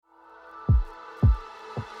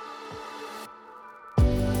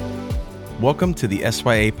Welcome to the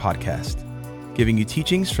SYA podcast, giving you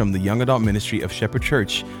teachings from the young adult ministry of Shepherd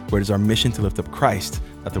Church, where it is our mission to lift up Christ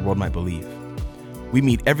that the world might believe. We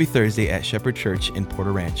meet every Thursday at Shepherd Church in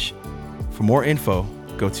Porter Ranch. For more info,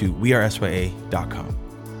 go to wearesya.com.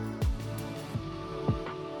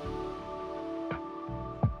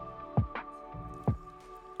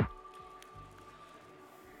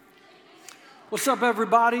 What's up,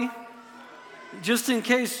 everybody? Just in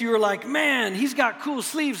case you were like, man, he's got cool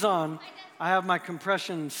sleeves on, I have my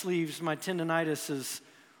compression sleeves. My tendonitis is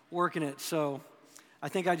working it, so I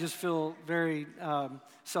think I just feel very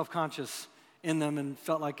self-conscious in them and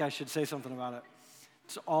felt like I should say something about it.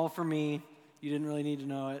 It's all for me. You didn't really need to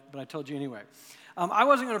know it, but I told you anyway. I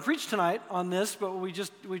wasn't going to preach tonight on this, but we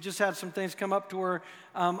just had some things come up to where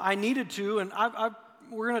I needed to, and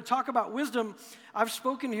we're going to talk about wisdom. I've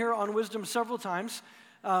spoken here on wisdom several times,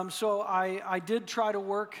 so I did try to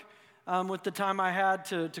work with the time I had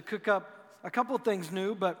to cook up a couple of things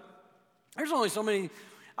new, but there's only so many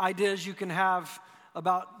ideas you can have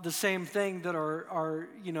about the same thing that are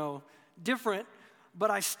different. But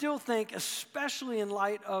I still think, especially in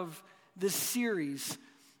light of this series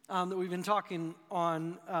that we've been talking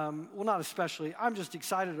on, well, not especially, I'm just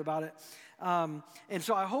excited about it. And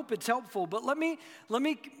so I hope it's helpful. But let me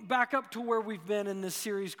back up to where we've been in this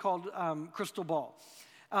series called Crystal Ball.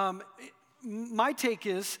 My take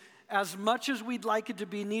is, as much as we'd like it to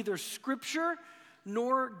be, neither Scripture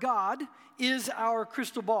nor God is our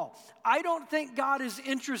crystal ball. I don't think God is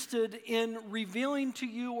interested in revealing to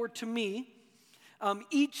you or to me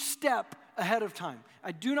each step ahead of time.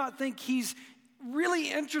 I do not think He's really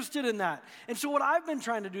interested in that. And so what I've been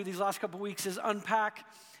trying to do these last couple of weeks is unpack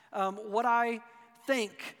what I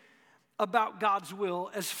think about God's will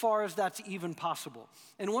as far as that's even possible.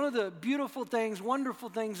 And one of the beautiful things, wonderful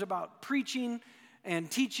things about preaching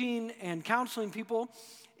and teaching and counseling people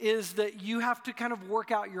is that you have to kind of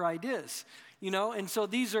work out your ideas, and so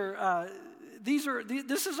this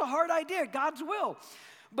is a hard idea, God's will.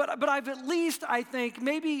 But I've at least, I think,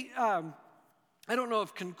 maybe, I don't know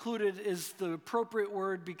if concluded is the appropriate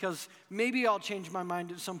word, because maybe I'll change my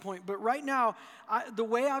mind at some point. But right now, the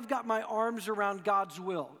way I've got my arms around God's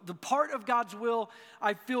will, the part of God's will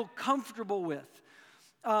I feel comfortable with,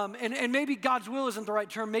 and maybe God's will isn't the right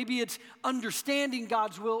term, maybe it's understanding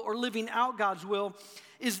God's will or living out God's will,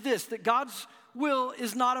 is this, that God's will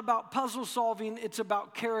is not about puzzle solving, it's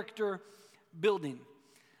about character building.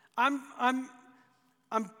 I'm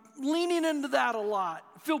leaning into that a lot.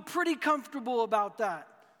 Feel pretty comfortable about that.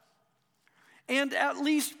 And at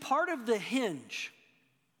least part of the hinge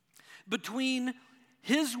between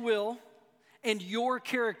His will and your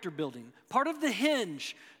character building, part of the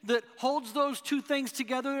hinge that holds those two things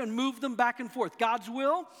together and move them back and forth, God's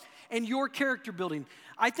will and your character building,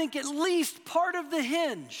 I think at least part of the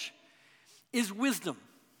hinge is wisdom,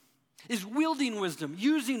 is wielding wisdom,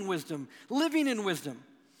 using wisdom, living in wisdom.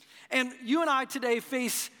 And you and I today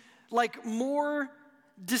face like more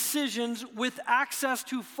decisions with access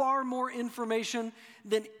to far more information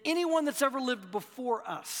than anyone that's ever lived before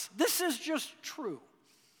us. This is just true.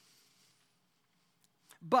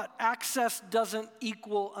 But access doesn't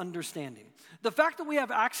equal understanding. The fact that we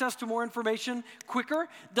have access to more information quicker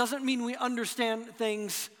doesn't mean we understand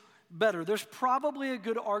things better. There's probably a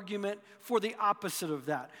good argument for the opposite of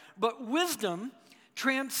that. But wisdom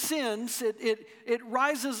transcends, it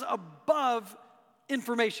rises above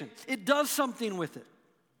information. It does something with it.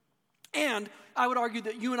 And I would argue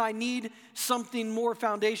that you and I need something more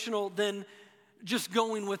foundational than just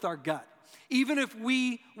going with our gut. Even if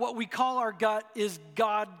what we call our gut is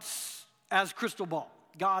God's as crystal ball,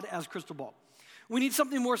 God as crystal ball. We need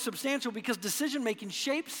something more substantial because decision-making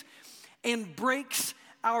shapes and breaks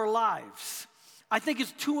our lives. I think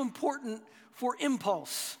it's too important for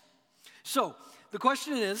impulse. So the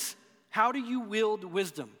question is, how do you wield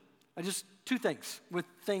wisdom? Just two things, with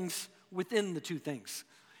things within the two things.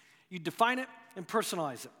 You define it and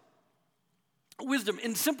personalize it. Wisdom,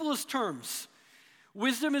 in simplest terms,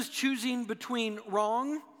 wisdom is choosing between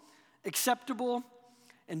wrong, acceptable,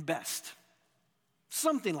 and best.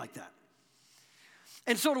 Something like that.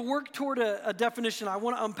 And so to work toward a definition, I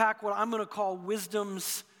want to unpack what I'm going to call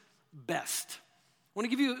wisdom's best. I want to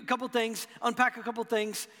give you a couple things, unpack a couple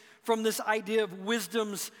things from this idea of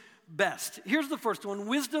wisdom's best. Here's the first one.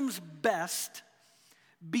 Wisdom's best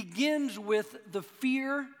begins with the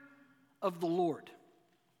fear of the Lord.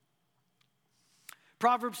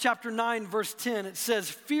 Proverbs chapter 9, verse 10, it says,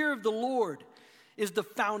 "Fear of the Lord is the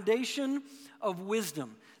foundation of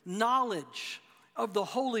wisdom. Knowledge of the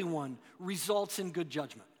Holy One results in good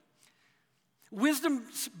judgment."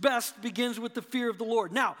 Wisdom's best begins with the fear of the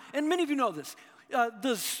Lord. Now, and many of you know this,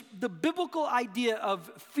 the biblical idea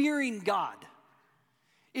of fearing God.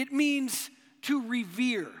 It means to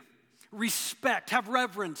revere, respect, have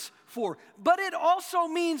reverence for. But it also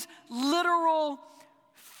means literal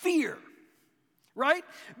fear, right?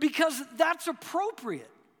 Because that's appropriate.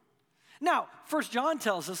 Now, 1 John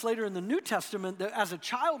tells us later in the New Testament that as a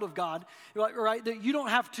child of God, right, that you don't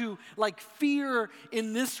have to fear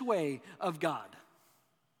in this way of God.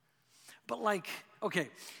 But okay,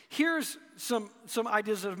 here's some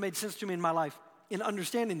ideas that have made sense to me in my life in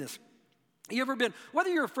understanding this. You ever been, whether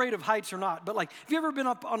you're afraid of heights or not, but have you ever been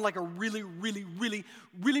up on a really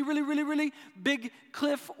big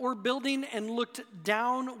cliff or building and looked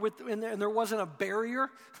down and there wasn't a barrier,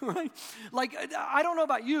 right? I don't know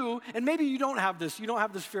about you, and maybe you don't have this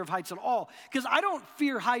fear of heights at all, because I don't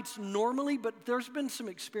fear heights normally, but there's been some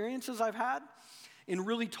experiences I've had in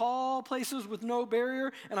really tall places with no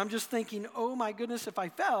barrier, and I'm just thinking, oh my goodness, if I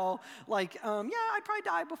fell, I'd probably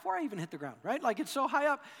die before I even hit the ground, right? It's so high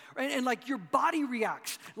up, and your body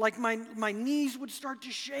reacts. My knees would start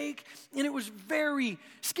to shake, and it was very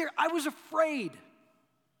scary. I was afraid,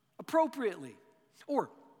 appropriately.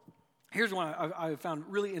 Or, here's one I found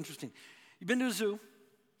really interesting. You've been to a zoo,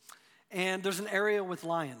 and there's an area with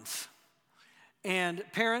lions, and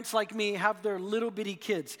parents like me have their little bitty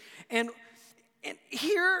kids, and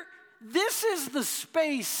here, this is the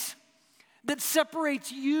space that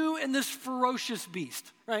separates you and this ferocious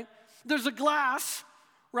beast, right? There's a glass,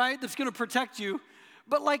 right, that's going to protect you.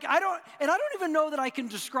 But I don't even know that I can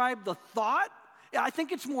describe the thought. I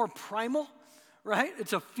think it's more primal, right?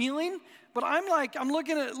 It's a feeling. But I'm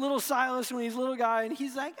looking at little Silas when he's a little guy, and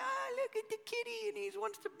he's like, look at the kitty, and he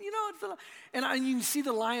wants to, and you can see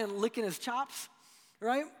the lion licking his chops,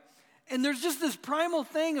 right? And there's just this primal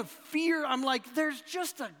thing of fear. I'm there's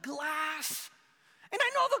just a glass. And I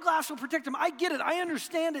know the glass will protect him. I get it. I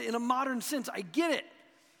understand it in a modern sense. I get it.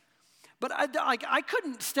 But I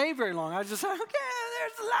couldn't stay very long. I was just okay,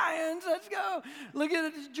 there's the lions. Let's go. Look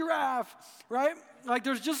at the giraffe, right?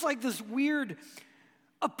 There's just this weird,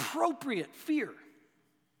 appropriate fear.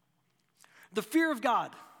 The fear of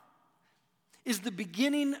God is the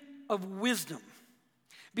beginning of wisdom,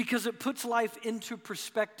 because it puts life into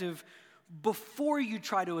perspective before you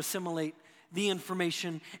try to assimilate the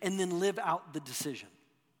information and then live out the decision.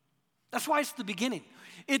 That's why it's the beginning.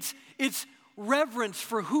 It's reverence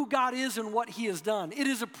for who God is and what he has done. It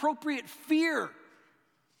is appropriate fear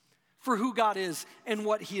for who God is and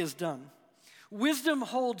what he has done. Wisdom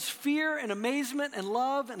holds fear and amazement and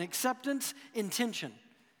love and acceptance in tension.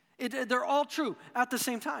 They're all true at the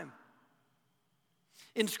same time.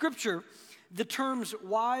 In Scripture, the terms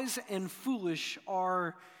wise and foolish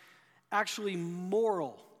are actually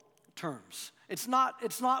moral terms. It's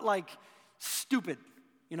not like stupid,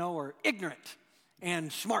 or ignorant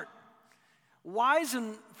and smart. Wise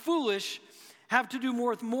and foolish have to do more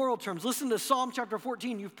with moral terms. Listen to Psalm chapter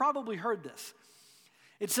 14. You've probably heard this.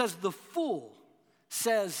 It says, the fool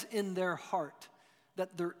says in their heart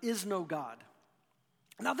that there is no God.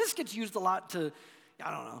 Now, this gets used a lot to,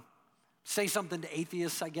 say something to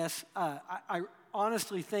atheists, I guess. I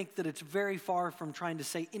honestly think that it's very far from trying to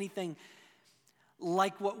say anything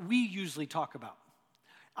like what we usually talk about.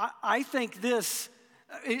 I think this,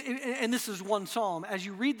 and this is one psalm, as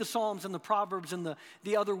you read the Psalms and the Proverbs and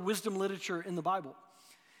the other wisdom literature in the Bible,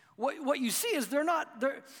 what you see is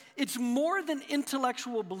it's more than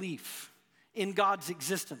intellectual belief in God's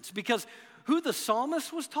existence. Because who the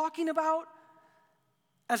psalmist was talking about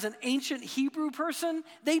as an ancient Hebrew person,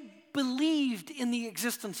 they believed in the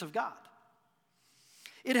existence of God.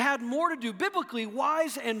 It had more to do, biblically,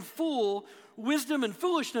 wise and fool, wisdom and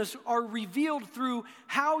foolishness are revealed through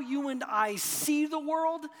how you and I see the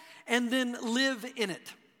world and then live in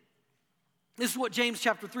it. This is what James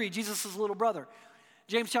chapter 3, Jesus' little brother.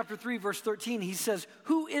 James chapter 3, verse 13, he says,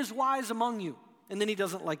 who is wise among you? And then he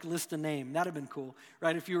doesn't list a name. That'd have been cool,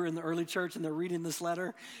 right? If you were in the early church and they're reading this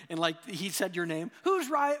letter and he said your name. Who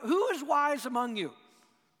is wise among you?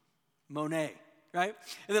 Monet, right?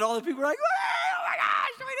 And then all the people are like, oh my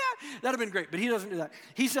gosh, that'd have been great, but he doesn't do that.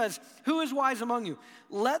 He says, who is wise among you?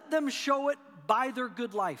 Let them show it by their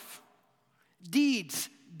good life. Deeds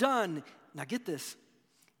done, now get this,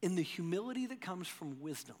 in the humility that comes from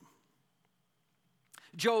wisdom.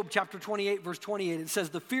 Job chapter 28, verse 28, it says,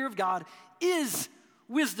 the fear of God is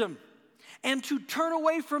wisdom, and to turn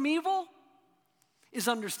away from evil is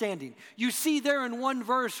understanding. You see there in one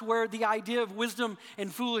verse where the idea of wisdom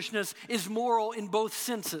and foolishness is moral in both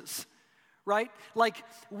senses, right?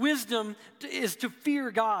 Wisdom is to fear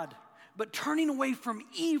God, but turning away from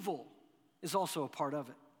evil is also a part of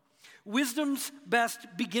it. Wisdom's best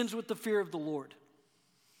begins with the fear of the Lord.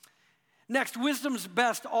 Next, wisdom's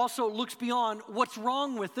best also looks beyond what's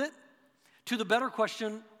wrong with it to the better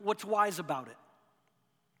question, what's wise about it?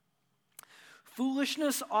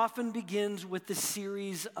 Foolishness often begins with the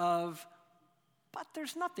series of, but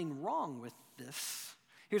there's nothing wrong with this.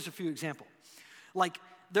 Here's a few examples. Like,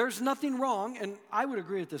 there's nothing wrong, and I would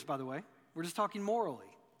agree with this, by the way. We're just talking morally.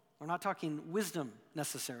 We're not talking wisdom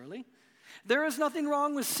necessarily. There is nothing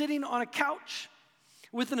wrong with sitting on a couch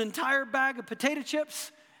with an entire bag of potato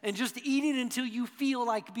chips and just eating until you feel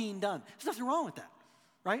like being done. There's nothing wrong with that,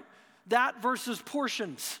 right? That versus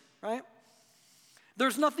portions, right?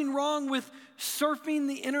 There's nothing wrong with surfing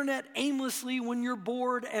the internet aimlessly when you're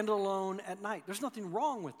bored and alone at night. There's nothing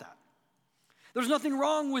wrong with that. There's nothing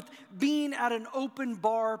wrong with being at an open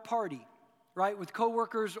bar party, right, with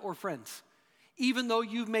coworkers or friends, even though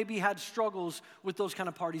you've maybe had struggles with those kind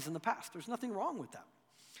of parties in the past. There's nothing wrong with that.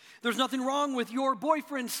 There's nothing wrong with your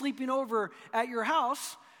boyfriend sleeping over at your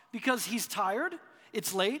house because he's tired,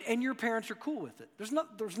 it's late, and your parents are cool with it.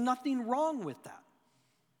 There's nothing wrong with that.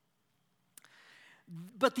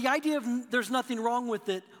 But the idea of there's nothing wrong with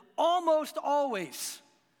it almost always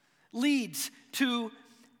leads to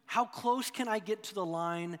how close can I get to the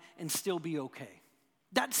line and still be okay?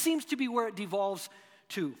 That seems to be where it devolves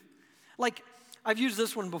to. Like, I've used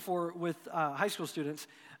this one before with high school students.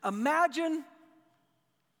 Imagine,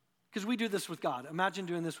 because we do this with God, imagine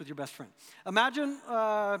doing this with your best friend. Imagine,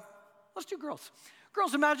 let's do girls.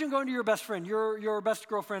 Girls, imagine going to your best friend. Your best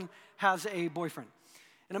girlfriend has a boyfriend.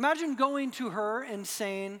 And imagine going to her and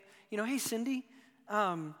saying, hey, Cindy,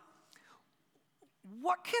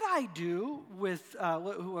 what could I do with,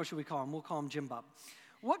 who should we call him? We'll call him Jim Bob.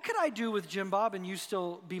 What could I do with Jim Bob and you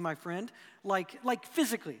still be my friend? Like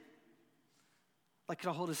physically. Like, could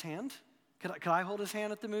I hold his hand? Could I hold his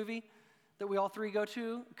hand at the movie that we all three go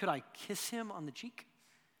to? Could I kiss him on the cheek?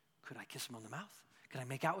 Could I kiss him on the mouth? Could I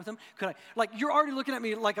make out with him? You're already looking at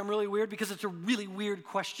me like I'm really weird because it's a really weird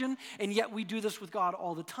question, and yet we do this with God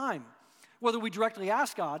all the time. Whether we directly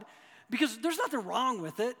ask God, because there's nothing wrong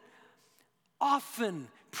with it, often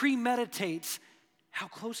premeditates how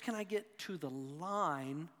close can I get to the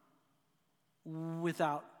line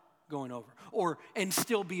without going over, and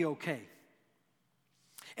still be okay.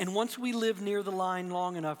 And once we live near the line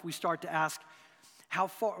long enough, we start to ask, how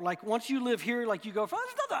far, once you live here, you go,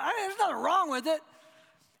 there's nothing wrong with it.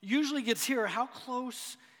 Usually gets here, how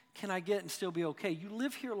close can I get and still be okay? You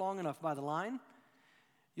live here long enough by the line,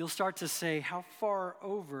 you'll start to say, how far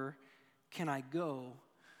over can I go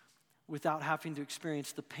without having to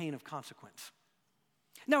experience the pain of consequence?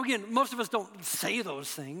 Now again, most of us don't say those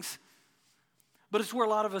things, but it's where a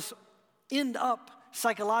lot of us end up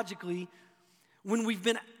psychologically when we've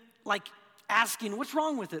been asking what's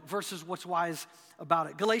wrong with it versus what's wise about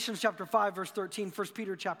it. Galatians chapter 5, verse 13, 1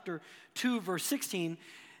 Peter chapter 2, verse 16,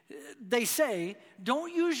 they say,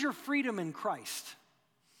 don't use your freedom in Christ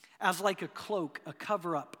as like a cloak, a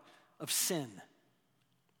cover-up of sin.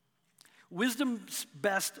 Wisdom's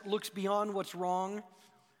best looks beyond what's wrong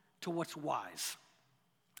to what's wise.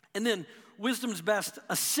 And then wisdom's best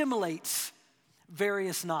assimilates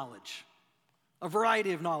various knowledge, a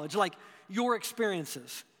variety of knowledge, like your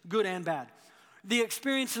experiences, good and bad. The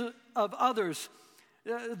experiences of others,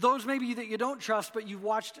 those maybe that you don't trust, but you've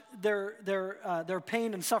watched their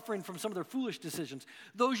pain and suffering from some of their foolish decisions.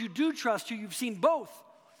 Those you do trust, who you've seen both.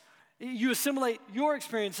 You assimilate your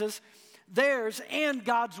experiences, theirs, and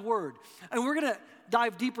God's word. And we're going to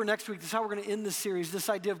dive deeper next week. This is how we're going to end this series, this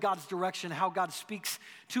idea of God's direction, how God speaks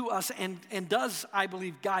to us and does, I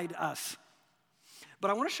believe, guide us. But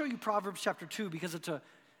I want to show you Proverbs chapter 2 because it's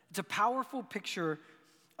a powerful picture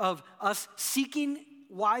of us seeking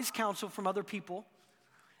wise counsel from other people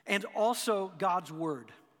and also God's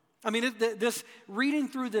word. I mean, this reading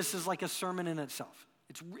through this is like a sermon in itself.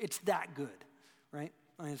 It's that good, right?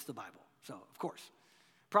 I mean, it's the Bible, so of course.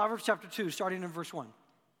 Proverbs chapter 2, starting in verse 1.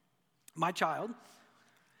 My child,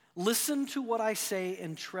 listen to what I say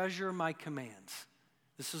and treasure my commands.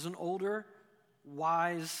 This is an older,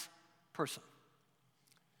 wise person.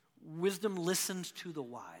 Wisdom listens to the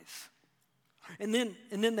wise. And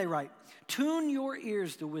then they write, tune your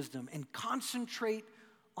ears to wisdom and concentrate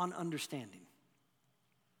on understanding.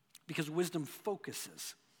 Because wisdom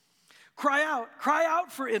focuses. Cry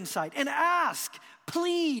out for insight and ask,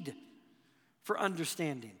 plead for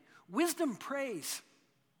understanding. Wisdom prays.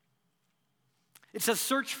 It says,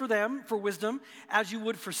 search for them, for wisdom, as you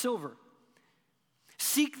would for silver.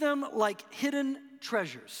 Seek them like hidden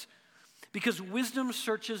treasures. Because wisdom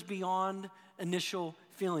searches beyond initial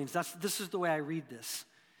feelings. This is the way I read this.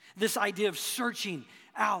 This idea of searching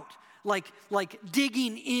out like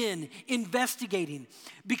digging in, investigating.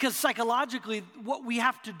 Because psychologically, what we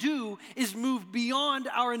have to do is move beyond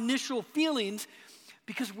our initial feelings,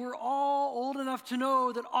 because we're all old enough to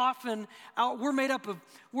know that often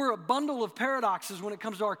we're a bundle of paradoxes when it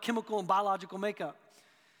comes to our chemical and biological makeup.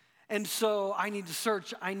 And so I need to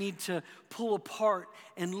search, I need to pull apart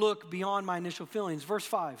and look beyond my initial feelings. Verse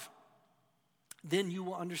 5, then you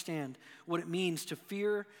will understand what it means to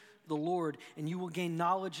fear the Lord, and you will gain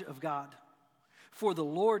knowledge of God. For the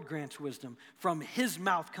Lord grants wisdom. From his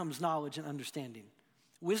mouth comes knowledge and understanding.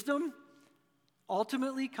 Wisdom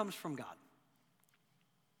ultimately comes from God.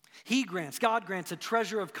 God grants a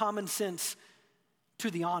treasure of common sense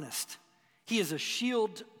to the honest. He is a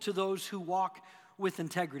shield to those who walk with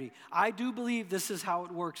integrity. I do believe this is how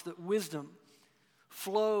it works, that wisdom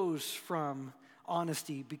flows from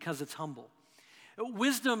honesty because it's humble.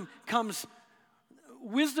 Wisdom comes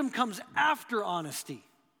after honesty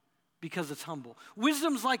because it's humble.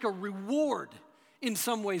 Wisdom's like a reward in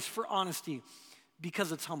some ways for honesty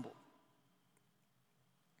because it's humble.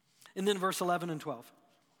 And then verse 11 and 12.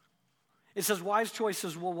 It says, wise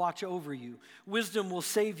choices will watch over you. Wisdom will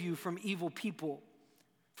save you from evil people,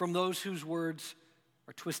 from those whose words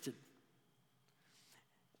are twisted.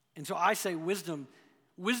 And so I say wisdom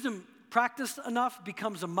practiced enough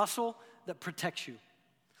becomes a muscle that protects you,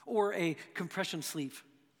 or a compression sleeve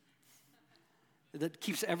that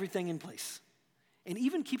keeps everything in place and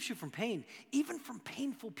even keeps you from pain, even from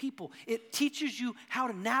painful people. It teaches you how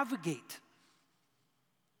to navigate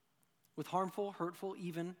with harmful, hurtful,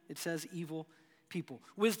 even, it says, evil people.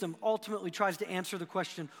 Wisdom ultimately tries to answer the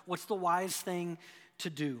question, what's the wise thing to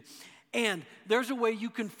do? And there's a way you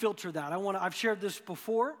can filter that. I've shared this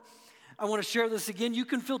before. I want to share this again. You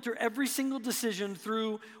can filter every single decision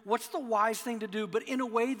through what's the wise thing to do, but in a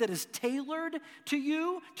way that is tailored to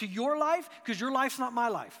you, to your life, because your life's not my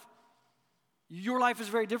life. Your life is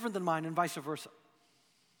very different than mine, and vice versa.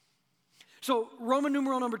 So Roman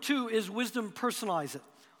numeral number 2 is wisdom, personalize it.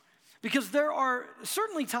 Because there are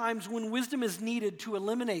certainly times when wisdom is needed to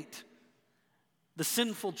eliminate the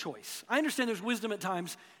sinful choice. I understand there's wisdom at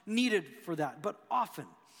times needed for that, but often,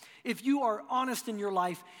 if you are honest in your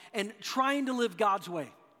life and trying to live God's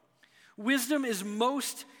way, wisdom is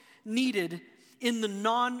most needed in the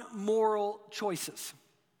non-moral choices,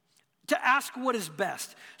 to ask what is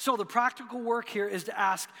best. So the practical work here is to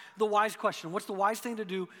ask the wise question. What's the wise thing to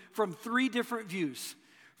do from 3 different views?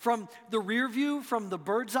 From the rear view, from the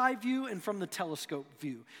bird's eye view, and from the telescope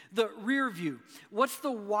view. The rear view, what's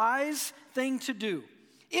the wise thing to do?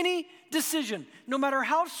 Any decision, no matter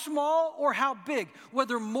how small or how big,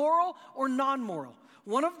 whether moral or non-moral,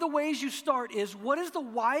 one of the ways you start is, what is the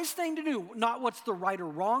wise thing to do? Not what's the right or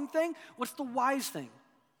wrong thing, what's the wise thing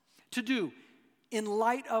to do in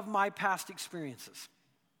light of my past experiences?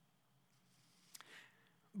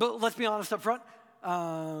 But let's be honest up front.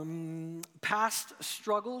 Past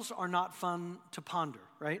struggles are not fun to ponder,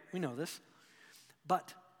 right? We know this.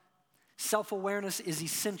 But self-awareness is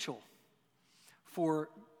essential for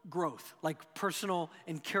growth, like personal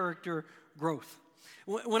and character growth.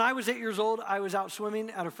 When I was 8 years old, I was out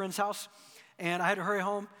swimming at a friend's house, and I had to hurry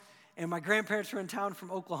home, and my grandparents were in town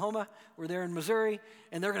from Oklahoma. We're there in Missouri,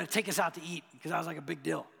 and they're going to take us out to eat, because I was like a big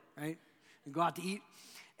deal, right? And go out to eat.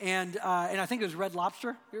 And I think it was Red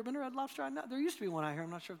Lobster. You ever been to Red Lobster? There used to be one out here. I'm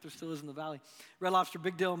not sure if there still is in the valley. Red Lobster,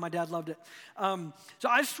 big deal. My dad loved it. So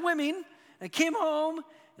I was swimming. And I came home,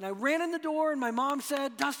 and I ran in the door, and my mom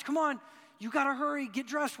said, Dust, come on. You got to hurry. Get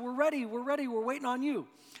dressed. We're ready. We're waiting on you.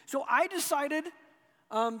 So I decided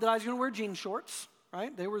that I was going to wear jean shorts,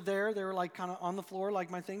 right? They were there. They were like kind of on the floor like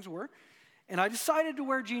my things were. And I decided to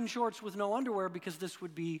wear jean shorts with no underwear because this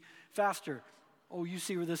would be faster. Oh, you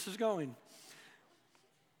see where this is going.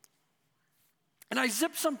 And I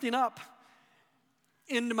zipped something up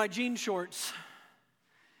into my jean shorts.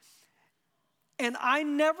 And I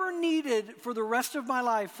never needed, for the rest of my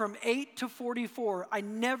life, from 8 to 44, I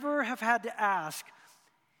never have had to ask,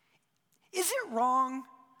 is it wrong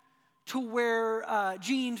to wear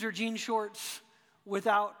jeans or jean shorts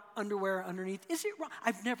without underwear underneath? Is it wrong?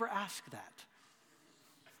 I've never asked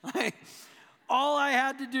that. All I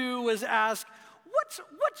had to do was ask,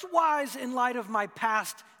 what's wise in light of my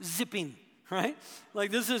past zipping? Right?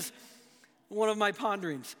 Like, this is one of my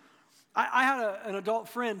ponderings. I had an adult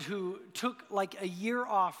friend who took like a year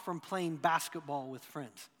off from playing basketball with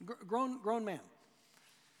friends, grown man,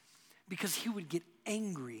 because he would get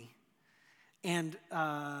angry and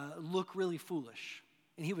look really foolish.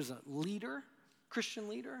 And he was a leader, Christian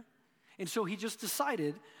leader, And so he just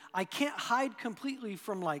decided, I can't hide completely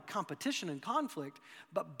from like competition and conflict,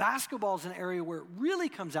 but basketball is an area where it really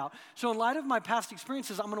comes out. So in light of my past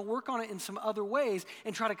experiences, I'm going to work on it in some other ways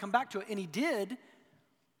and try to come back to it. And he did,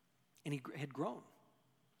 and he had grown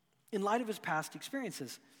in light of his past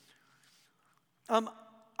experiences.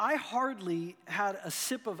 I hardly had a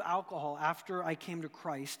sip of alcohol after I came to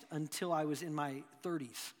Christ until I was in my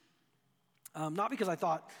 30s. Not because I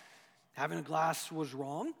thought having a glass was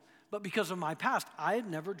wrong, but because of my past. I had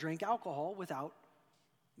never drank alcohol without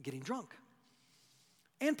getting drunk.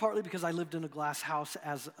 And partly because I lived in a glass house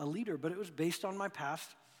as a leader, but it was based on my past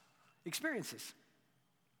experiences.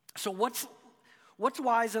 So what's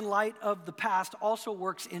wise in light of the past also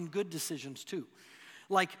works in good decisions too.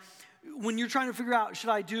 Like when you're trying to figure out, should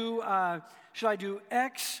I do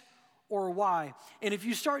X or Y? And if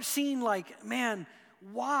you start seeing like, man,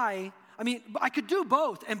 Y, I mean, I could do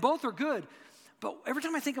both, and both are good. But every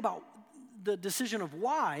time I think about the decision of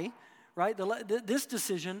Y, right, this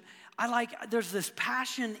decision, there's this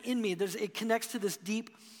passion in me. It connects to this deep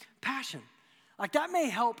passion. Like that may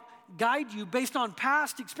help guide you based on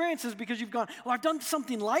past experiences because you've gone, well, I've done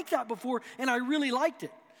something like that before, and I really liked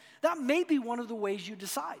it. That may be one of the ways you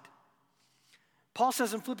decide. Paul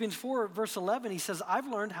says in Philippians 4, verse 11, he says, I've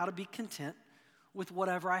learned how to be content with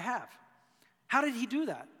whatever I have. How did he do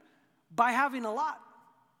that? By having a lot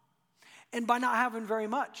and by not having very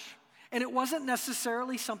much. And it wasn't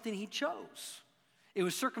necessarily something he chose. It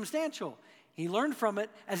was circumstantial. He learned from it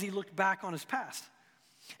as he looked back on his past.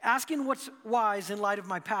 Asking what's wise in light of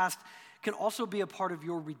my past can also be a part of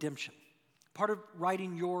your redemption, part of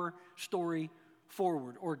writing your story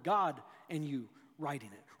forward, or God and you writing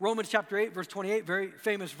it. Romans chapter 8, verse 28, very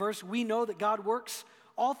famous verse. We know that God works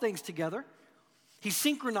all things together. He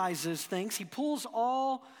synchronizes things. He pulls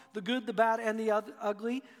all the good, the bad, and the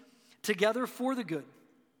ugly together for the good.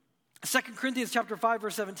 2 Corinthians chapter 5,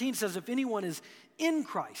 verse 17 says, if anyone is in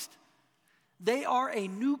Christ, they are a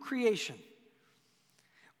new creation.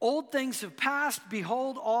 Old things have passed.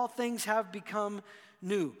 Behold, all things have become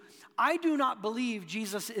new. I do not believe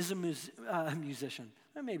Jesus is a musician.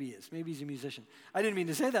 Maybe he is. Maybe he's a musician. I didn't mean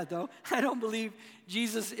to say that, though. I don't believe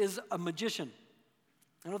Jesus is a magician.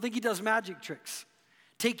 I don't think he does magic tricks,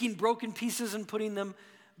 taking broken pieces and putting them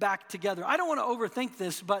back together. I don't want to overthink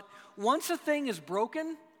this, but once a thing is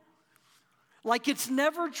broken, like it's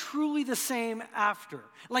never truly the same after.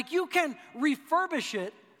 Like you can refurbish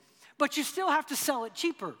it, but you still have to sell it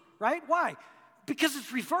cheaper, right? Why? Because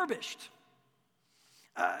it's refurbished.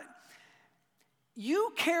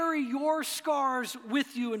 You carry your scars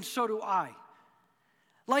with you, and so do I.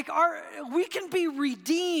 Like we can be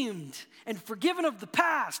redeemed and forgiven of the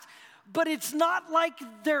past, but it's not like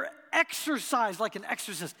they're exorcised like an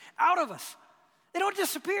exorcist out of us. They don't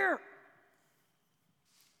disappear.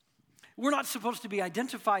 We're not supposed to be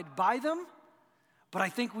identified by them, but I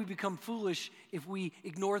think we become foolish if we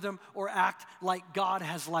ignore them or act like God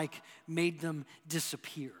has made them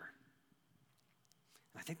disappear.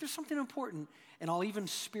 I think there's something important, and I'll even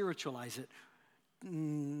spiritualize it.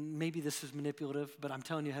 Maybe this is manipulative, but I'm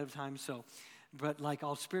telling you ahead of time, but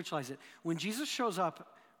I'll spiritualize it. When Jesus shows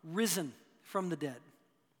up, risen from the dead,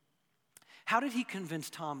 how did he convince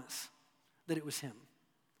Thomas that it was him?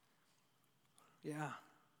 Yeah.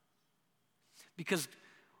 Because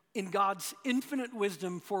in God's infinite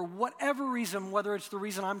wisdom, for whatever reason, whether it's the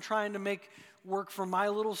reason I'm trying to make work for my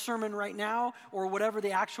little sermon right now, or whatever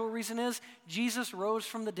the actual reason is, Jesus rose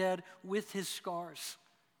from the dead with his scars.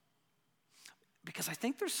 Because I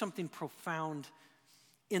think there's something profound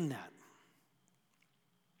in that.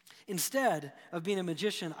 Instead of being a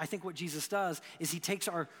magician, I think what Jesus does is he takes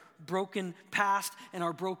our broken past and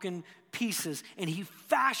our broken pieces, and he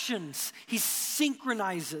fashions, he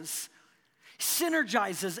synchronizes,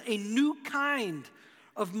 synergizes a new kind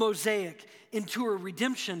of mosaic into a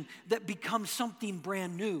redemption that becomes something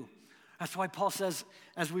brand new. That's why Paul says,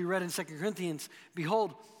 as we read in 2 Corinthians,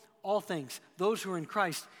 behold, all things, those who are in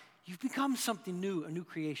Christ, you've become something new, a new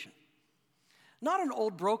creation. Not an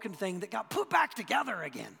old broken thing that got put back together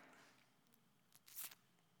again,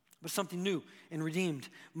 but something new and redeemed.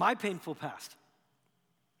 My painful past,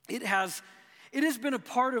 it has been a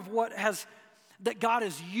part of that God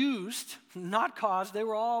has used, not caused. They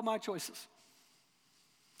were all my choices.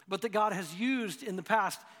 But that God has used in the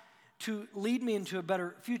past to lead me into a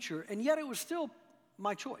better future. And yet it was still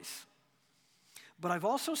my choice. But I've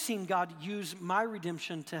also seen God use my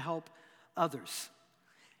redemption to help others.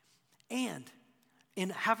 And in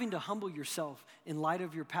having to humble yourself in light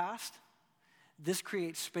of your past, this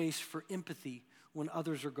creates space for empathy when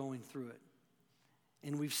others are going through it.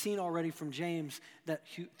 And we've seen already from James that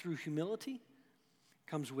through humility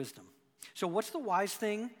comes wisdom. So what's the wise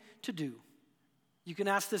thing to do? You can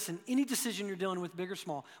ask this in any decision you're dealing with, big or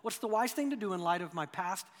small. What's the wise thing to do in light of my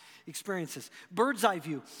past experiences? Bird's eye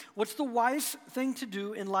view. What's the wise thing to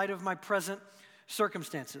do in light of my present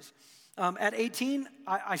circumstances? At 18,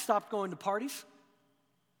 I stopped going to parties.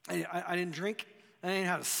 I didn't drink. I didn't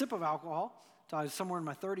have a sip of alcohol until I was somewhere in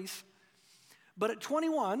my 30s. But at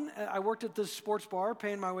 21, I worked at this sports bar,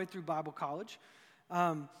 paying my way through Bible college.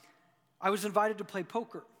 I was invited to play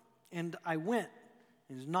poker, and I went.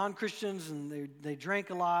 It was non-Christians, and they drank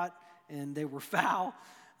a lot, and they were foul.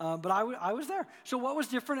 But I was there. So what was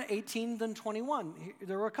different at 18 than 21?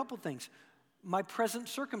 There were a couple things. My present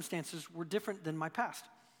circumstances were different than my past.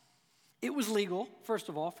 It was legal, first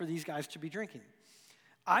of all, for these guys to be drinking.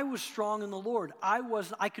 I was strong in the Lord.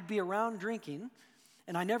 I could be around drinking,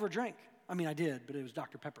 and I never drank. I mean, I did, but it was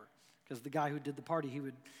Dr. Pepper, because the guy who did the party, he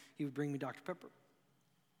would bring me Dr. Pepper.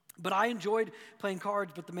 But I enjoyed playing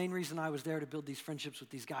cards, but the main reason I was there to build these friendships with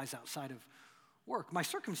these guys outside of work. My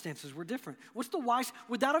circumstances were different. What's the wise?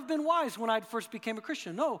 Would that have been wise when I first became a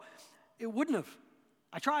Christian? No, it wouldn't have.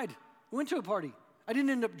 I tried. I went to a party. I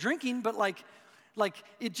didn't end up drinking, but like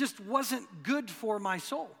it just wasn't good for my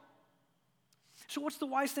soul. So what's the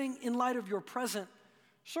wise thing in light of your present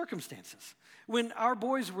circumstances? When our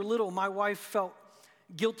boys were little, my wife felt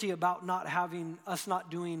guilty about not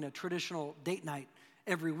doing a traditional date night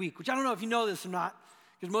every week, which I don't know if you know this or not,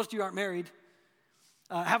 because most of you aren't married.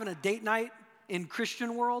 Having a date night in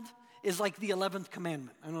Christian world is like the 11th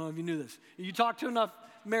commandment. I don't know if you knew this. If you talk to enough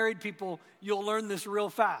married people, you'll learn this real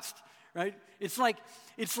fast, right? It's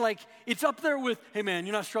up there with, hey man,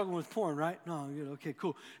 you're not struggling with porn, right? No, I'm good. Okay,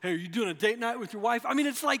 cool. Hey, are you doing a date night with your wife? I mean,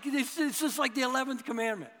 it's just like the 11th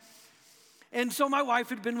commandment. And so my wife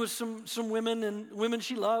had been with some women and women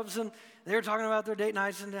she loves, and they were talking about their date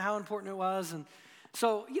nights and how important it was. And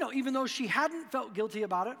so, even though she hadn't felt guilty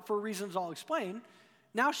about it for reasons I'll explain,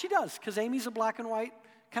 now she does, because Amy's a black and white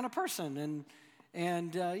kind of person.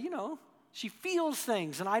 And she feels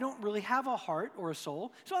things, and I don't really have a heart or a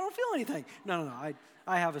soul, so I don't feel anything. No,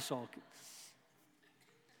 I have a soul.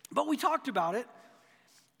 But we talked about it,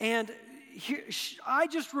 and I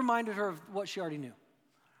just reminded her of what she already knew,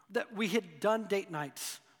 that we had done date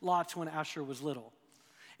nights lots when Asher was little,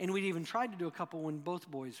 and we'd even tried to do a couple when both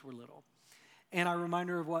boys were little. And I remind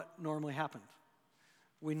her of what normally happened.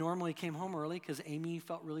 We normally came home early because Amy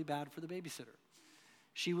felt really bad for the babysitter.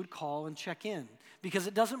 She would call and check in, because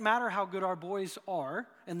it doesn't matter how good our boys are,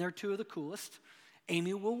 and they're two of the coolest,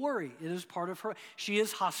 Amy will worry. It is part of her. She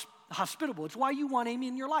is hospitable. It's why you want Amy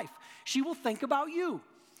in your life. She will think about you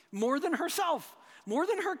more than herself, more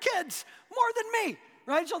than her kids, more than me,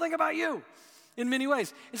 right? She'll think about you in many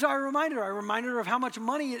ways. And so I reminded her of how much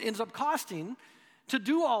money it ends up costing to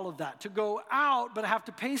do all of that, to go out but have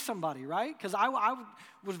to pay somebody, right? Because I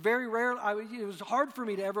was very rare. It was hard for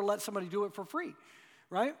me to ever let somebody do it for free,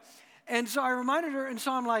 right? And so I reminded her, and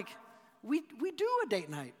so I'm like, we do a date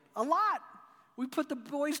night a lot. We put the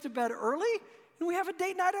boys to bed early, and we have a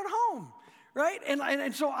date night at home, right?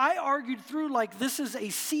 And so I argued through, like, this is a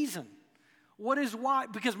season. What is why?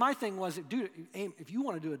 Because my thing was, dude, if you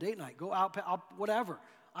want to do a date night, go out, whatever.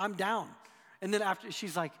 I'm down. And then after,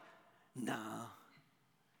 she's like, nah.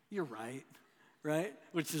 You're right?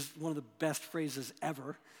 Which is one of the best phrases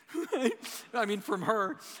ever. I mean, from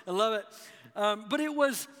her. I love it. But it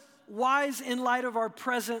was wise in light of our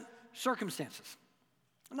present circumstances.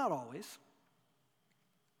 Not always.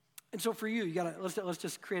 And so for you let's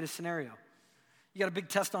just create a scenario. You got a big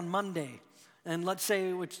test on Monday, and let's say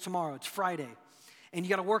it's tomorrow, it's Friday, and you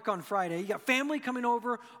got to work on Friday. You got family coming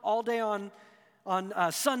over all day on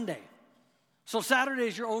Sunday. So Saturday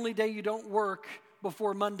is your only day you don't work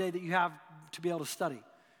before Monday that you have to be able to study,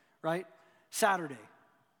 right? Saturday.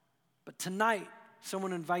 But tonight,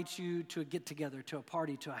 someone invites you to a get-together, to a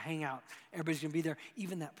party, to a hangout. Everybody's going to be there,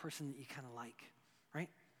 even that person that you kind of like, right?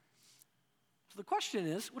 So the question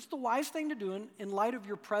is, what's the wise thing to do in light of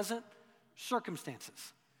your present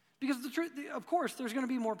circumstances? Because the truth, of course, there's going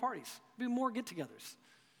to be more parties, be more get-togethers.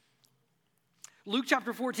 Luke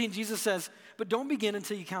chapter 14, Jesus says, but don't begin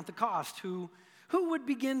until you count the cost. Who would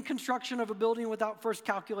begin construction of a building without first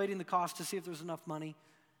calculating the cost to see if there's enough money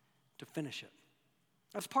to finish it?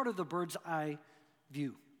 That's part of the bird's eye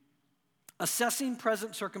view. Assessing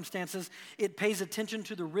present circumstances, it pays attention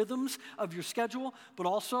to the rhythms of your schedule, but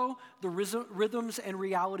also the rhythms and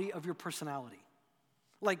reality of your personality.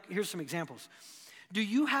 Like, here's some examples. Do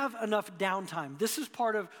you have enough downtime? This is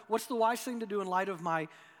part of what's the wise thing to do in light of my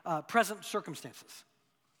present circumstances.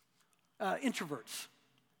 Introverts.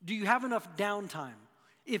 Do you have enough downtime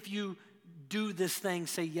if you do this thing,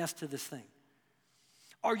 say yes to this thing?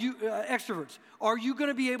 Are you, extroverts, are you going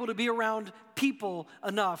to be able to be around people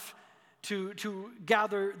enough to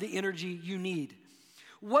gather the energy you need?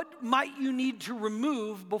 What might you need to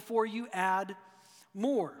remove before you add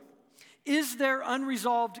more? Is there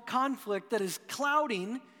unresolved conflict that is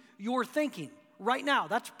clouding your thinking right now?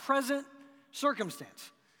 That's present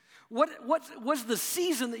circumstance. What was the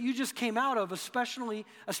season that you just came out of, especially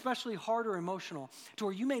hard or emotional, to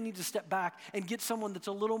where you may need to step back and get someone that's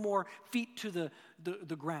a little more feet to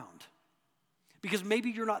the ground? Because maybe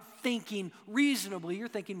you're not thinking reasonably, you're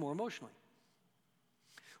thinking more emotionally.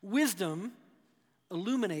 Wisdom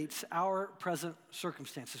illuminates our present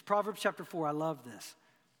circumstances. Proverbs chapter 4, I love this.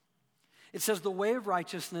 It says, the way of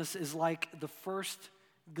righteousness is like the first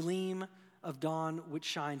gleam of dawn, which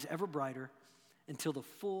shines ever brighter until the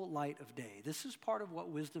full light of day. This is part of what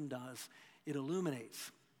wisdom does. It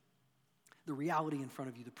illuminates the reality in front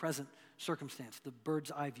of you, the present circumstance, the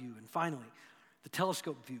bird's eye view, and finally, the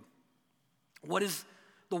telescope view. What is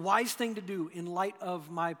the wise thing to do in light of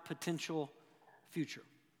my potential future?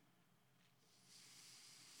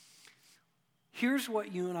 Here's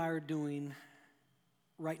what you and I are doing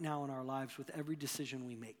right now in our lives with every decision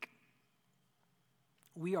we make.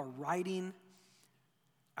 We are writing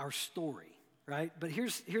our story, right? But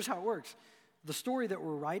here's how it works. The story that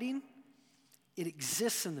we're writing, it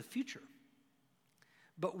exists in the future.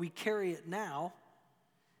 But we carry it now,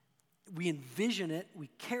 we envision it, we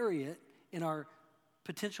carry it in our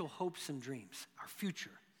potential hopes and dreams, our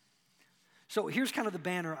future. So here's kind of the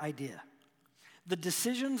banner idea. The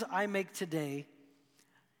decisions I make today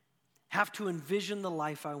have to envision the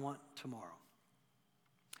life I want tomorrow.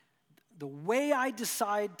 The way I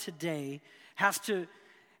decide today has to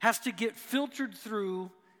get filtered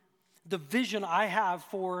through the vision I have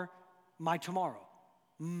for my tomorrow,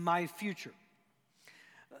 my future.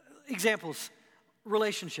 Examples,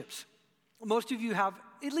 relationships. Most of you have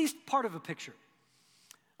at least part of a picture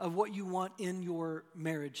of what you want in your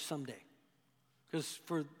marriage someday. Because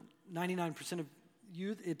for 99% of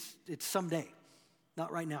youth, it's someday,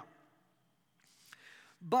 not right now.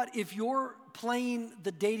 But if you're playing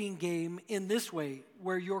the dating game in this way,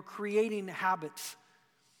 where you're creating habits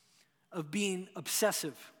of being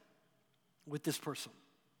obsessive with this person,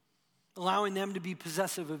 allowing them to be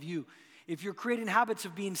possessive of you, if you're creating habits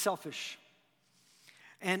of being selfish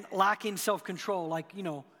and lacking self-control, like,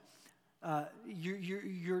 you're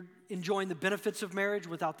enjoying the benefits of marriage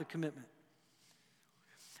without the commitment.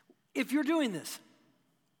 If you're doing this,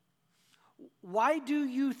 why do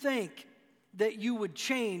you think that you would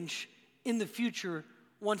change in the future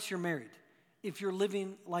once you're married if you're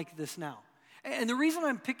living like this now? And the reason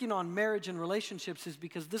I'm picking on marriage and relationships is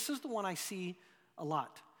because this is the one I see a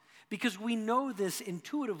lot. Because we know this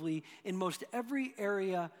intuitively in most every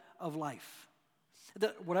area of life.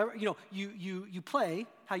 Whatever, you play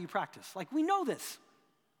how you practice. Like, we know this.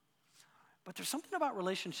 But there's something about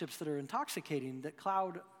relationships that are intoxicating that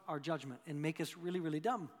cloud our judgment and make us really, really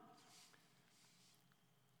dumb.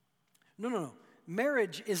 No.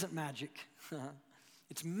 Marriage isn't magic.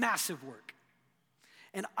 It's massive work.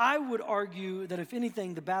 And I would argue that if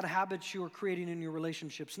anything, the bad habits you're creating in your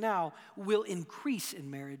relationships now will increase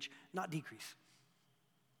in marriage, not decrease.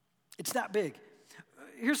 It's that big.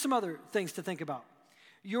 Here's some other things to think about.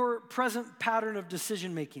 Your present pattern of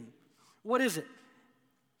decision making. What is it?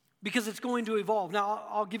 Because it's going to evolve. Now,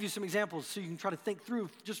 I'll give you some examples so you can try to think through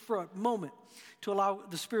just for a moment to allow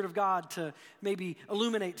the Spirit of God to maybe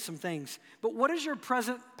illuminate some things. But what is your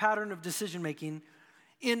present pattern of decision making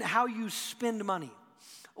in how you spend money,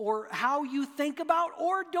 or how you think about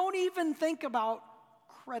or don't even think about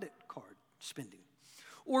credit card spending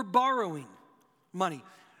or borrowing money?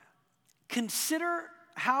 Consider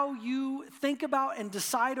how you think about and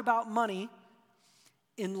decide about money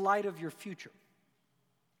in light of your future.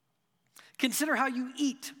 Consider how you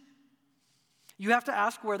eat. You have to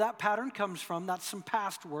ask where that pattern comes from. That's some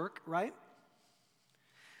past work, right?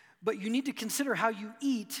 But you need to consider how you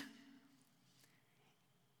eat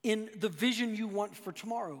in the vision you want for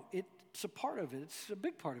tomorrow. It's a part of it. It's a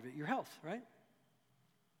big part of it, your health, right?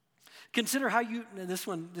 Consider how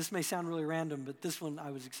this may sound really random, but this one I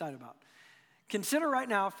was excited about. Consider right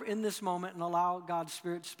now, in this moment, and allow God's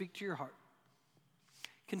Spirit to speak to your heart.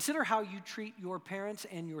 Consider how you treat your parents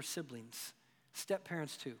and your siblings,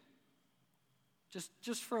 step-parents too.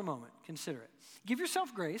 Just for a moment, consider it. Give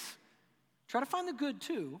yourself grace. Try to find the good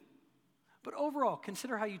too. But overall,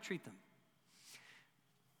 consider how you treat them.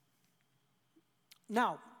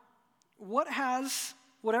 Now,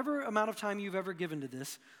 whatever amount of time you've ever given to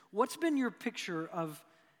this, what's been your picture of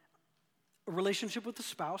a relationship with a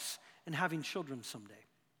spouse and having children someday?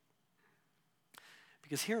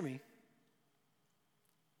 Because hear me,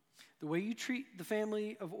 the way you treat the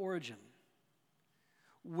family of origin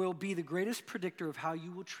will be the greatest predictor of how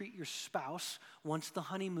you will treat your spouse once the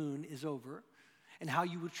honeymoon is over and how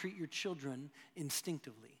you will treat your children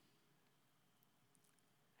instinctively.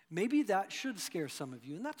 Maybe that should scare some of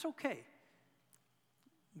you, and that's okay.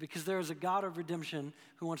 Because there is a God of redemption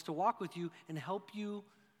who wants to walk with you and help you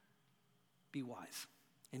be wise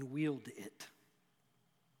and wield it.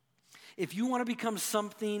 If you want to become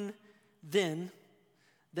something then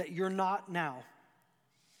that you're not now,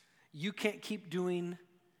 you can't keep doing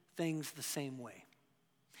things the same way.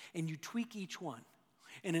 And you tweak each one.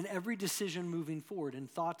 And in every decision moving forward, and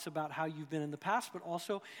thoughts about how you've been in the past, but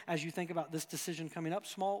also as you think about this decision coming up,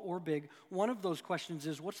 small or big, one of those questions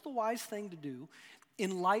is, what's the wise thing to do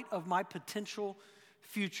in light of my potential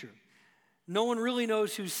future? No one really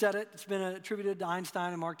knows who said it. It's been attributed to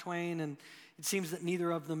Einstein and Mark Twain, and it seems that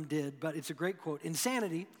neither of them did, but it's a great quote.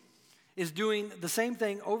 Insanity is doing the same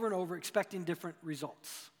thing over and over, expecting different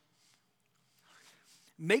results.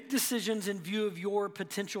 Make decisions in view of your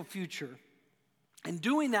potential future. And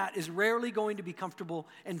doing that is rarely going to be comfortable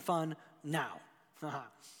and fun now.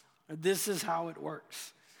 This is how it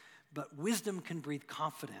works. But wisdom can breathe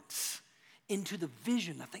confidence into the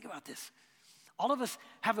vision. Now think about this. All of us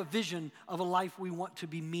have a vision of a life we want to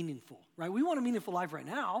be meaningful, right? We want a meaningful life right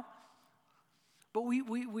now, but we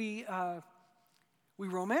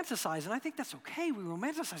romanticize, and I think that's okay. We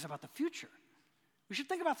romanticize about the future. We should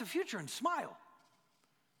think about the future and smile.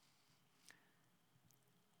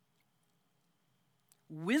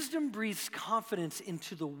 Wisdom breathes confidence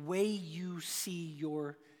into the way you see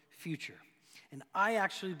your future. And I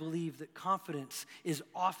actually believe that confidence is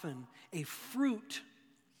often a fruit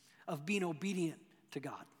of being obedient to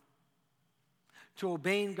God, to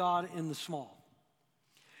obeying God in the small,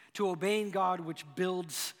 to obeying God which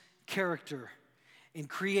builds character and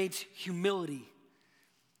creates humility,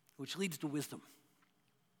 which leads to wisdom.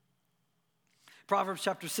 Proverbs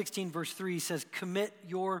chapter 16, verse 3 says, commit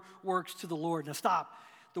your works to the Lord. Now stop.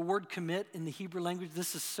 The word commit in the Hebrew language,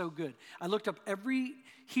 this is so good. I looked up every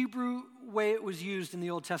Hebrew way it was used in the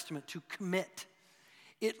Old Testament to commit.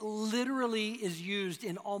 It literally is used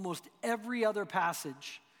in almost every other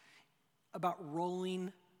passage about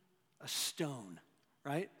rolling a stone,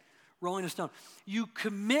 right? Rolling a stone. You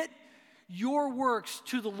commit your works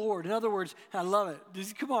to the Lord. In other words, I love it.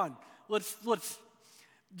 Just, come on, let's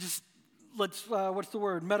what's the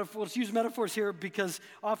word? Metaphor. Let's use metaphors here because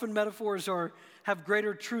often metaphors have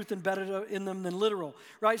greater truth embedded in them than literal,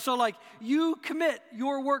 right? So like you commit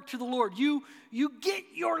your work to the Lord. You get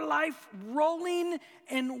your life rolling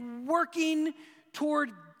and working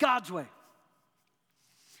toward God's way.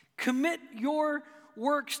 Commit your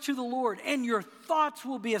works to the Lord, and your thoughts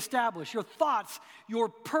will be established. Your thoughts, your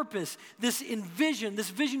purpose, this vision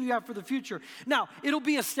you have for the future. Now, it'll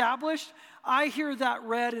be established. I hear that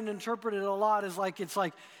read and interpreted a lot as like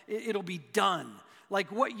it'll be done.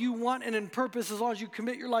 Like what you want and in purpose, as long as you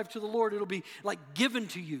commit your life to the Lord, it'll be like given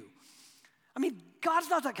to you. I mean, God's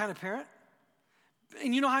not that kind of parent.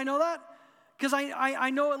 And you know how I know that? Because I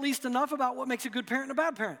know at least enough about what makes a good parent and a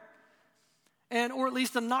bad parent. Or at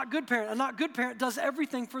least a not good parent. A not good parent does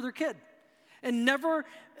everything for their kid and never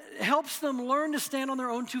helps them learn to stand on their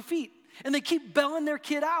own 2 feet. And they keep bailing their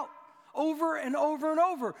kid out over and over and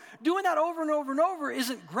over. Doing that over and over and over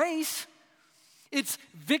isn't grace. It's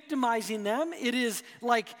victimizing them. It is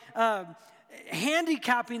like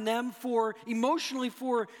handicapping them emotionally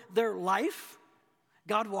for their life.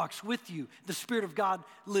 God walks with you. The Spirit of God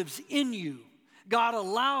lives in you. God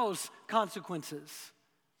allows consequences.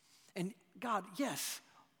 And God, yes,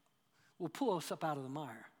 will pull us up out of the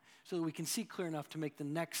mire so that we can see clear enough to make the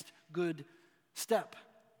next good step.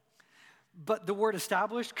 But the word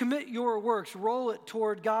established, commit your works, roll it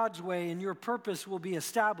toward God's way, and your purpose will be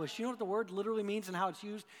established. You know what the word literally means and how it's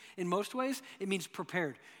used in most ways? It means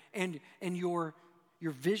prepared. And your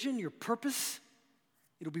vision, your purpose,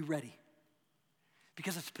 it'll be ready.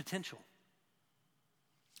 Because it's potential.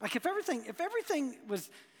 Like if everything was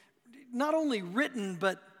not only written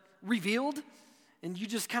but revealed, and you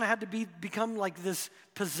just kind of had to become like this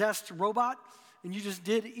possessed robot, and you just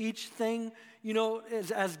did each thing,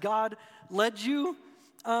 as God led you.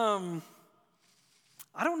 I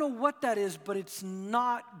don't know what that is, but it's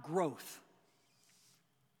not growth.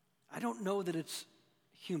 I don't know that it's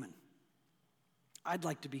human. I'd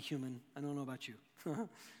like to be human. I don't know about you.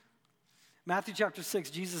 Matthew chapter 6,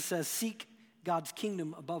 Jesus says, seek God's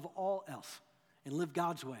kingdom above all else and live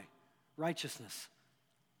God's way, righteousness.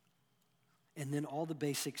 And then all the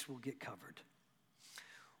basics will get covered.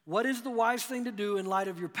 What is the wise thing to do in light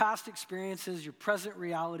of your past experiences, your present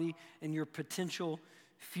reality, and your potential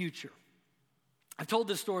future? I've told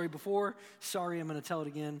this story before. Sorry, I'm going to tell it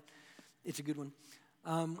again. It's a good one.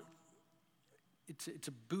 It's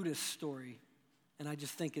a Buddhist story, and I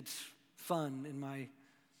just think it's fun in my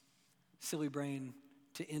silly brain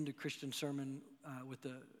to end a Christian sermon with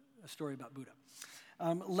a story about Buddha.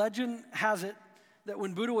 Legend has it that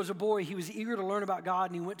when Buddha was a boy, he was eager to learn about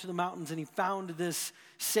God, and he went to the mountains, and he found this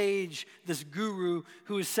sage, this guru,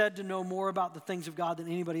 who is said to know more about the things of God than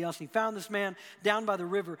anybody else. And he found this man down by the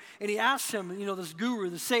river, and he asked him, this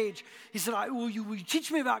guru, the sage, he said, will you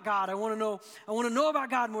teach me about God? I want to know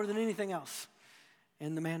about God more than anything else.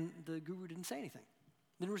 And the guru didn't say anything.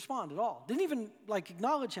 Didn't respond at all. Didn't even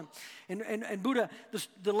acknowledge him. And Buddha,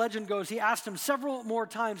 the legend goes, he asked him several more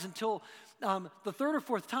times until the third or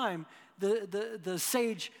fourth time, the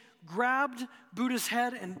sage grabbed Buddha's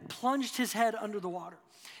head and plunged his head under the water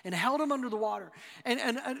and held him under the water.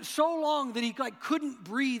 And so long that he couldn't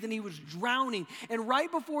breathe and he was drowning. And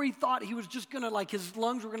right before he thought he was just going to, his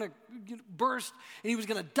lungs were going to burst and he was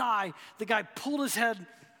going to die, the guy pulled his head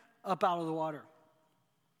up out of the water.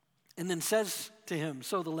 And then says to him,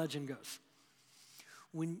 so the legend goes,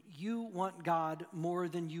 when you want God more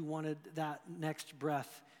than you wanted that next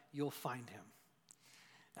breath, you'll find him.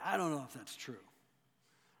 I don't know if that's true,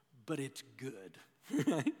 but it's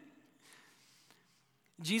good.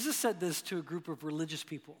 Jesus said this to a group of religious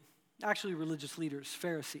people, actually religious leaders,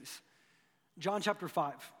 Pharisees. John chapter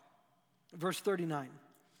 5, verse 39.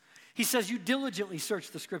 He says, you diligently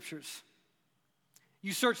search the scriptures.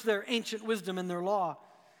 You search their ancient wisdom and their law,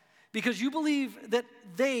 because you believe that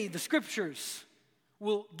the scriptures,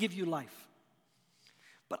 will give you life.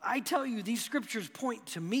 But I tell you, these scriptures point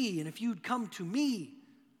to me, and if you'd come to me,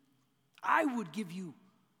 I would give you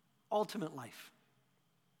ultimate life.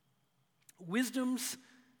 Wisdom's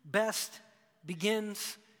best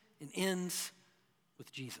begins and ends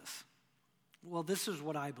with Jesus. Well, this is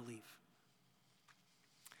what I believe.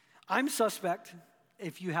 I'm suspect,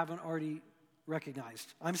 if you haven't already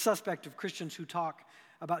recognized, I'm suspect of Christians who talk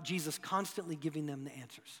about Jesus constantly giving them the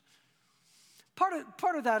answers.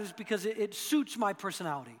 Part of that is because it suits my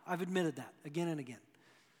personality. I've admitted that again and again.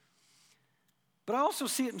 But I also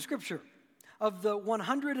see it in Scripture. Of the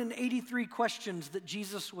 183 questions that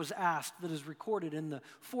Jesus was asked that is recorded in the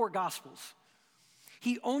 4 Gospels,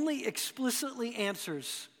 he only explicitly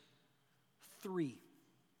answers 3.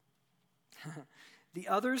 The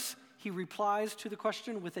others, he replies to the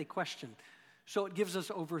question with a question. So it gives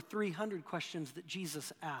us over 300 questions that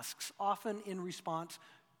Jesus asks, often in response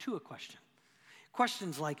to a question.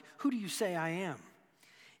 Questions like, who do you say I am?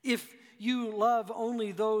 If you love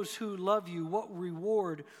only those who love you, what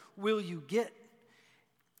reward will you get?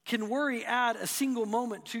 Can worry add a single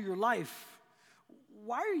moment to your life?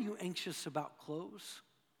 Why are you anxious about clothes?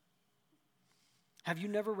 Have you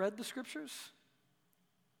never read the scriptures?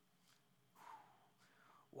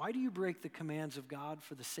 Why do you break the commands of God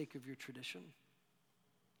for the sake of your tradition?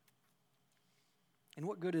 And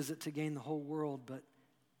what good is it to gain the whole world but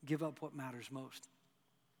give up what matters most?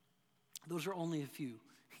 Those are only a few.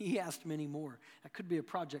 He asked many more. That could be a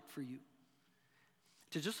project for you.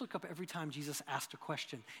 To just look up every time Jesus asked a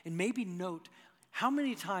question and maybe note how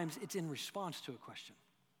many times it's in response to a question.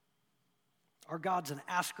 Our God's an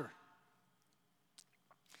asker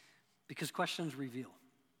because questions reveal.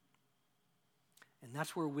 And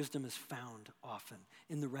that's where wisdom is found often,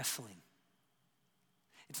 in the wrestling.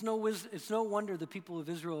 It's no wonder the people of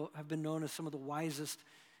Israel have been known as some of the wisest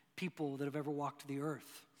people that have ever walked the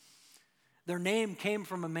earth. Their name came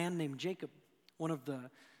from a man named Jacob, one of the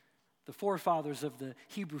forefathers of the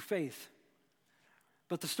Hebrew faith.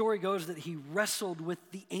 But the story goes that he wrestled with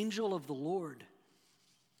the angel of the Lord.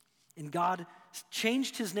 And God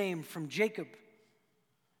changed his name from Jacob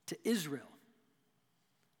to Israel,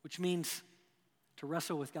 which means to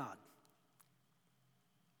wrestle with God.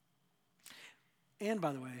 And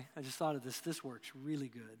by the way, I just thought of this. This works really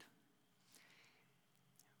good.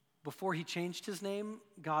 Before he changed his name,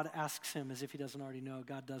 God asks him, as if he doesn't already know.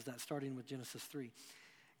 God does that, starting with Genesis 3.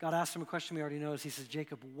 God asks him a question he already knows. He says,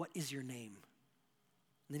 Jacob, what is your name?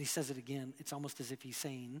 And then he says it again. It's almost as if he's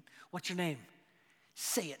saying, what's your name?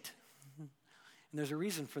 Say it. And there's a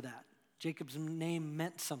reason for that. Jacob's name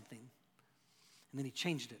meant something. And then he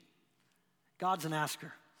changed it. God's an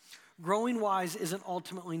asker. Growing wise isn't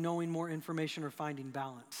ultimately knowing more information or finding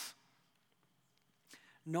balance.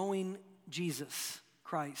 Knowing Jesus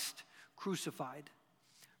Christ, crucified,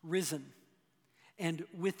 risen, and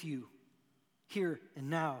with you, here and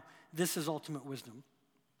now. This is ultimate wisdom.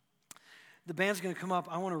 The band's going to come up.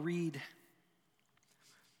 I want to read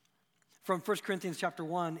from 1 Corinthians chapter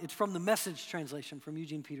 1. It's from the Message translation from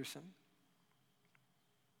Eugene Peterson.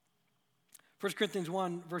 1 Corinthians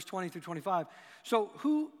 1, verse 20 through 25. So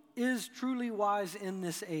who is truly wise in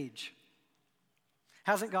this age?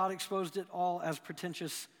 Hasn't God exposed it all as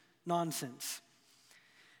pretentious nonsense?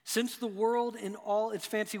 Since the world in all its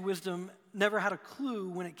fancy wisdom never had a clue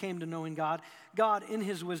when it came to knowing God, God in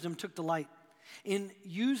his wisdom took delight in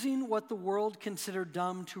using what the world considered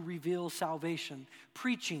dumb to reveal salvation,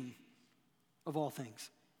 preaching of all things.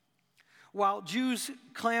 While Jews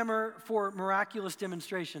clamor for miraculous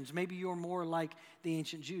demonstrations, maybe you're more like the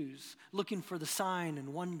ancient Jews, looking for the sign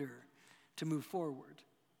and wonder to move forward.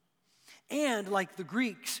 And like the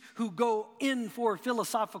Greeks who go in for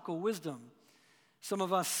philosophical wisdom. Some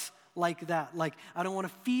of us like that. Like, I don't want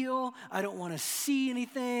to feel, I don't want to see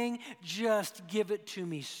anything, just give it to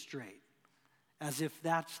me straight. As if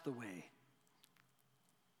that's the way.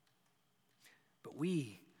 But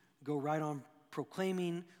we go right on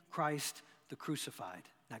proclaiming Christ the crucified.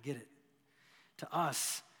 Now get it. To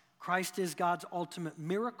us, Christ is God's ultimate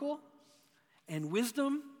miracle and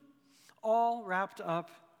wisdom, all wrapped up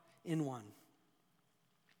in one.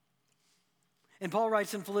 And Paul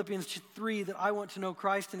writes in Philippians 3 that I want to know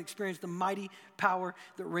Christ and experience the mighty power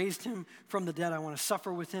that raised him from the dead. I want to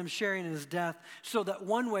suffer with him, sharing in his death, so that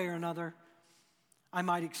one way or another, I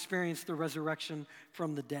might experience the resurrection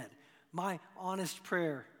from the dead. My honest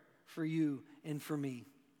prayer for you and for me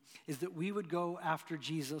is that we would go after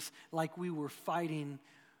Jesus like we were fighting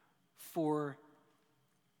for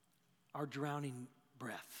our drowning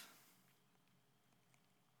breath.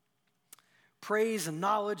 Praise and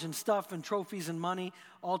knowledge and stuff and trophies and money,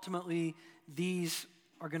 ultimately, these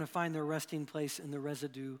are going to find their resting place in the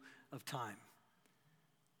residue of time.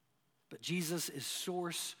 But Jesus is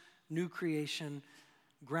source, new creation,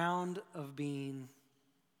 ground of being,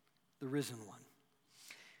 the risen one.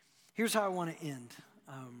 Here's how I want to end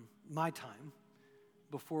my time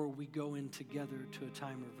before we go in together to a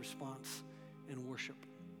time of response and worship.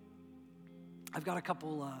 I've got a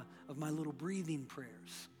couple of my little breathing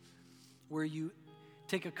prayers where you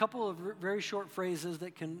take a couple of very short phrases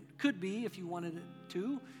that could be, if you wanted it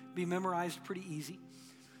to, be memorized pretty easy.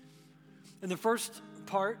 In the first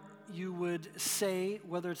part, you would say,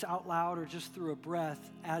 whether it's out loud or just through a breath,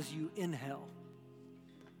 as you inhale.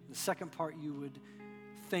 The second part, you would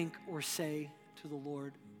think or say to the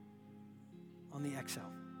Lord on the exhale.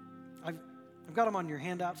 I've got them on your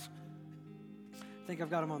handouts. I think I've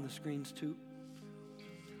got them on the screens too.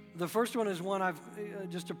 The first one is one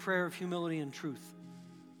just a prayer of humility and truth.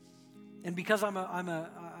 And because I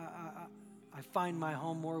find my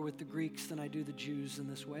home more with the Greeks than I do the Jews in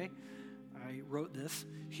this way, I wrote this.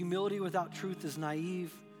 Humility without truth is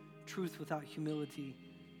naive. Truth without humility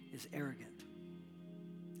is arrogant.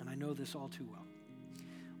 And I know this all too well.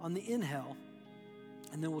 On the inhale,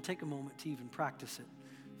 and then we'll take a moment to even practice it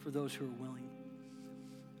for those who are willing.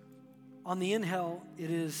 On the inhale,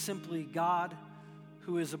 it is simply God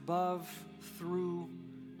who is above, through,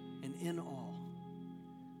 and in all.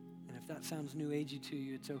 And if that sounds new agey to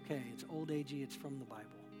you, it's okay. It's old agey, it's from the Bible.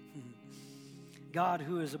 God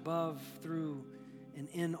who is above, through, and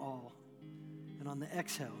in all. And on the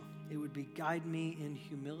exhale, it would be guide me in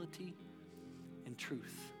humility and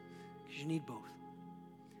truth. Because you need both.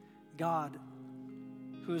 God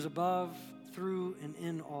who is above, through, and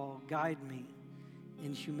in all, guide me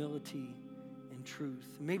in humility and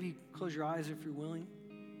truth. Maybe close your eyes if you're willing.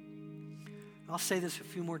 I'll say this a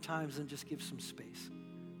few more times and just give some space.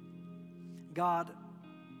 God,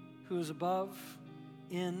 who is above,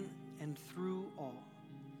 in, and through all,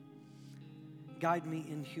 guide me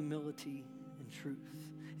in humility and truth.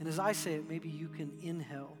 And as I say it, maybe you can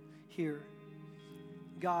inhale here.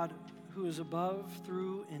 God, who is above,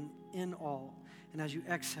 through, and in all. And as you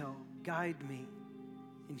exhale, guide me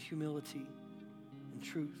in humility and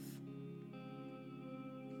truth.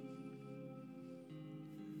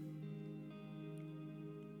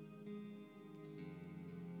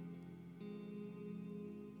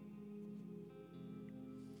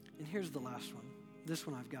 And here's the last one. This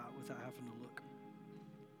one I've got without having to look.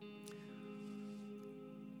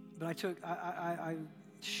 But I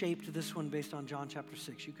shaped this one based on John chapter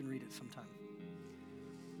 6. You can read it sometime.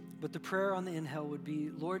 But the prayer on the inhale would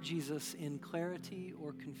be, Lord Jesus, in clarity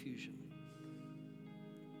or confusion.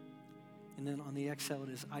 And then on the exhale it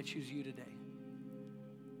is, I choose you today.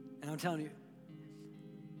 And I'm telling you,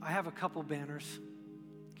 I have a couple banners.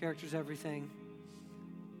 Character's everything.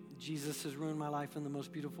 Jesus has ruined my life in the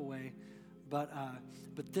most beautiful way. But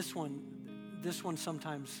this one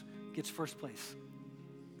sometimes gets first place.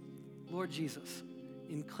 Lord Jesus,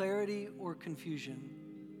 in clarity or confusion,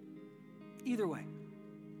 either way,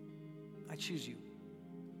 I choose you.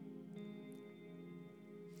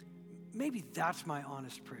 Maybe that's my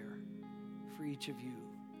honest prayer for for each of you,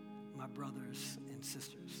 my brothers and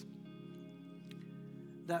sisters.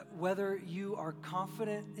 That whether you are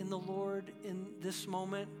confident in the Lord in this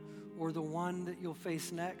moment or the one that you'll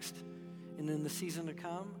face next and in the season to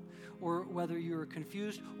come, or whether you're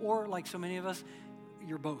confused or, like so many of us,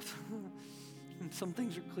 you're both. Some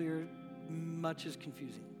things are clear, much is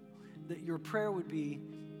confusing. That your prayer would be,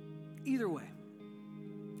 either way,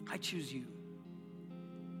 I choose you.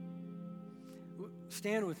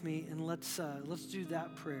 Stand with me and let's do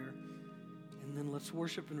that prayer, and then let's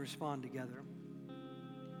worship and respond together.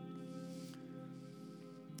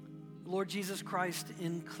 Lord Jesus Christ,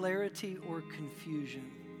 in clarity or confusion,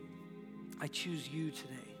 I choose you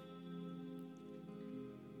today.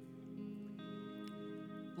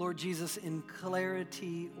 Lord Jesus, in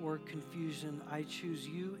clarity or confusion, I choose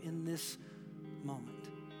you in this moment.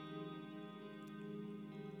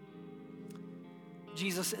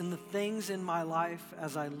 Jesus, in the things in my life,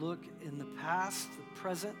 as I look in the past, the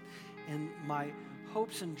present, and my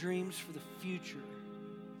hopes and dreams for the future,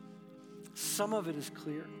 some of it is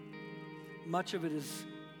clear, much of it is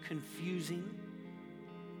confusing,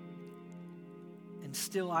 and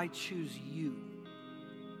still I choose you.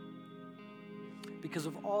 Because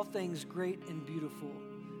of all things great and beautiful,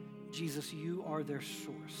 Jesus, you are their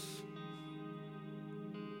source,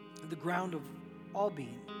 the ground of all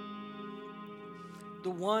being, the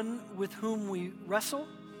one with whom we wrestle,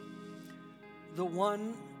 the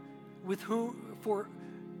one with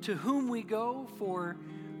to whom we go for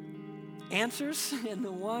answers, and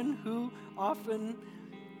the one who often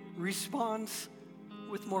responds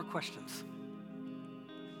with more questions.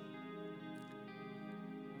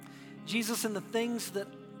 Jesus, in the things that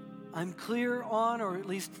I'm clear on, or at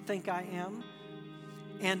least think I am,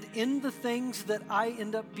 and in the things that I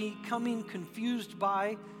end up becoming confused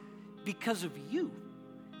by because of you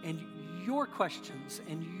and your questions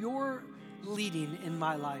and your leading in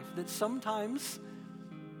my life, that sometimes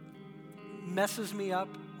messes me up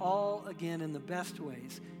all again in the best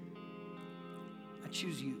ways, I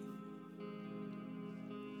choose you.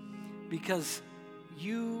 Because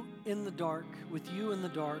you in the dark, with you in the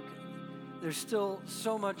dark, there's still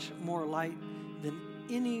so much more light than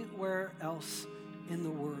anywhere else in the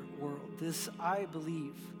world. This I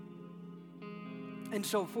believe. And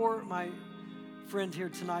so for my friend here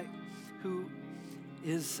tonight who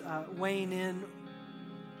is weighing in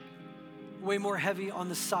way more heavy on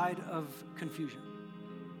the side of confusion,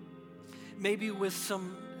 maybe with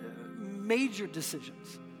some major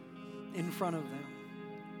decisions in front of them,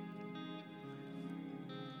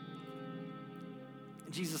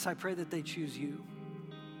 Jesus, I pray that they choose you.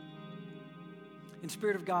 In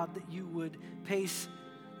Spirit of God, that you would pace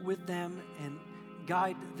with them and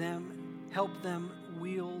guide them, help them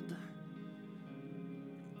wield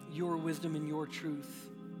your wisdom and your truth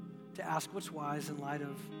to ask what's wise in light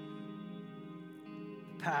of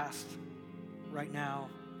the past, right now,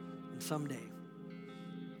 and someday.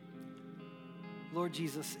 Lord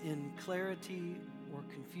Jesus, in clarity or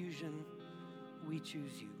confusion, we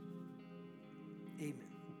choose you. Amen.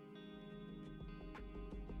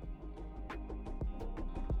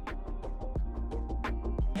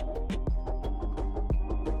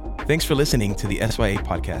 Thanks for listening to the SYA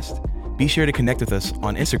podcast. Be sure to connect with us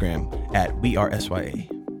on Instagram at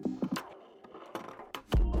WeAreSYA.